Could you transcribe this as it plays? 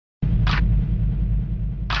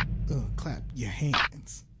clap your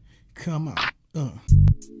hands. Come on,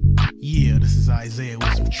 Yeah, this is Izaya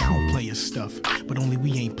with some true player stuff, but only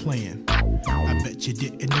we ain't playing. I bet you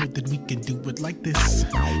didn't know that we can do it like this.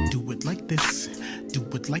 Do it like this, do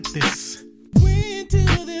it like this. Went to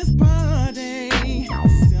this party,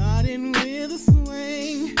 starting with a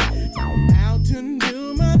swing, out to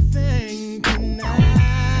do my thing tonight.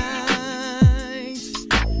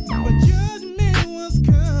 But judgment was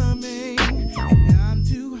coming, and I'm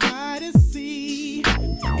too high to see.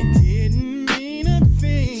 It didn't mean a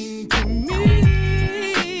thing to me.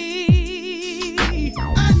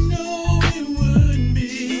 I know it wouldn't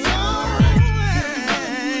be alright. It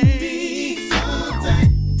wouldn't be so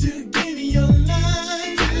tight to give your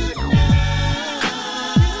life tonight.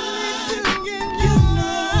 You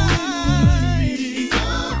know it wouldn't be so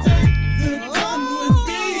tight. The fun would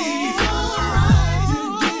be alright to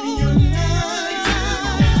give your life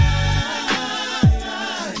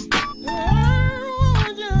tonight.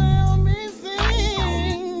 Won't you help me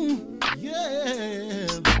sing? Yeah.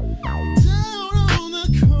 Down on the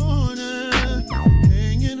corner,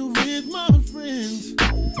 hanging with my friends,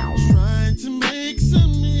 trying to make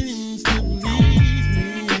some ends to please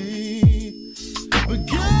me. But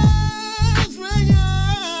God's rang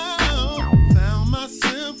out, found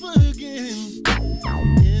myself again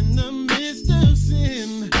in the midst of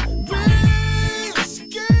sin. Grace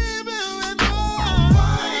gave it more.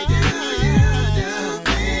 Why do you do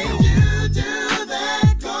things you do that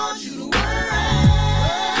cause you to worry?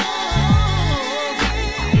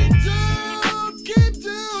 Don't keep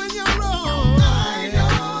doing your wrong. I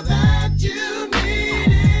know that you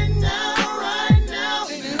need it now, right now,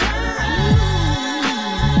 in a hurry.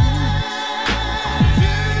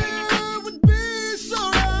 It would be so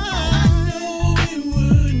right. I know it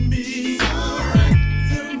wouldn't be so right.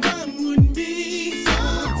 The run wouldn't be so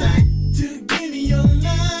tight to give your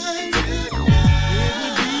life tonight.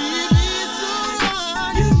 It would be so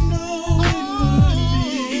right. You know it wouldn't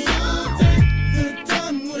be so tight. The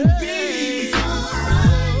time would be so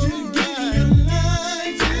right to give your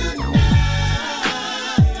life tonight.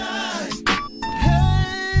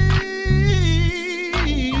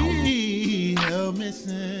 Hey, help me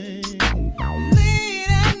sing. Late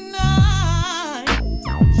at night,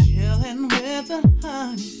 chilling with the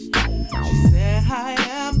honey. She said I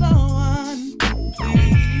am the one to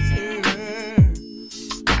please her,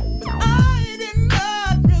 but I did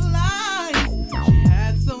not realize she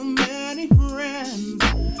had so many friends.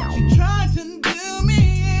 She tried to do me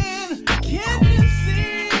in. Can't you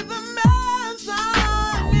see the mess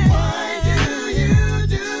I'm in? Why do you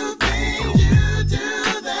do things you do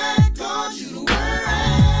that cause you to worry?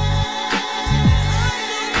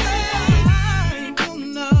 I don't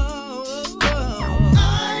know.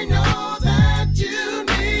 I know that you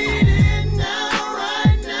need it now,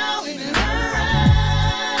 right now, in a hurry.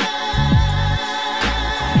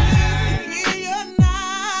 This be your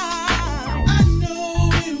night. I know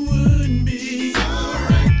it wouldn't be so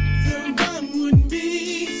right. The run wouldn't be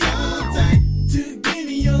so tight to give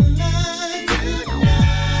your life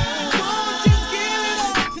tonight. Won't you give it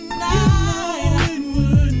all tonight? You know it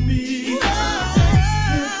wouldn't be so tight.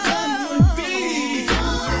 The time would be so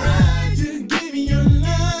right to give your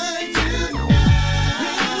life tonight.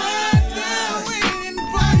 Right there waiting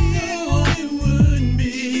for you. It wouldn't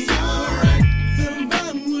be so right. The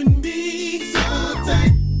run wouldn't be so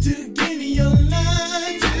tight to give your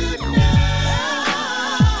life tonight.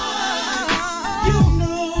 You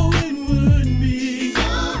know it wouldn't be so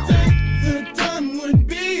tight. The time would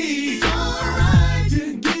be so right to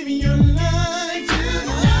give your life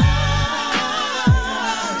tonight.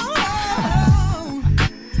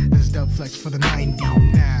 This is Dub Flex for the 90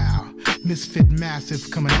 now. Misfit Massive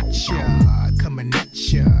coming at ya, coming at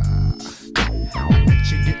ya. I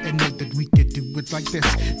bet you didn't know that we could do it like this.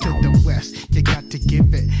 To the west, you got to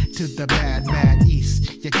give it. To the mad, mad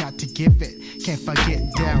east, you got to give it. Can't forget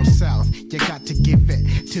down south, you got to give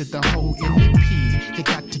it. To the whole NEP, you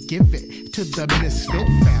got to give it. To the Misfit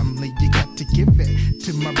family, you got to give it.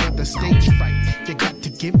 To my brother Stage Fright, you got to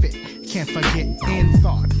give it. Can't forget In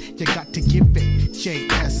Thought, you got to give it.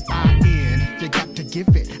 JSIN, you got to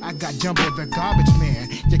give it. I got Jumbo the Garbage Man,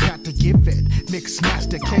 you got to give it.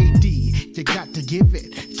 Mixmaster KD, you got to give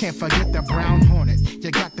it. Can't forget the Brown Hornet,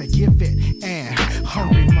 you got to give it. And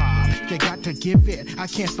Hungry Mob, you got to give it. I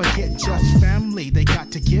can't forget Just Family, they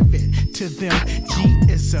got to give it. To them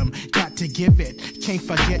G-ism, got to give it. Can't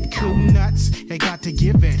forget Cool Nuts, they got to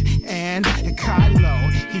give it. And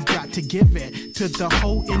Kylo, he's got to give it. To the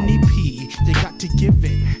whole NEP, you got to give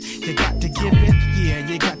it. You got to give it, yeah,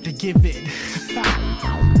 you got to give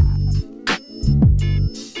it.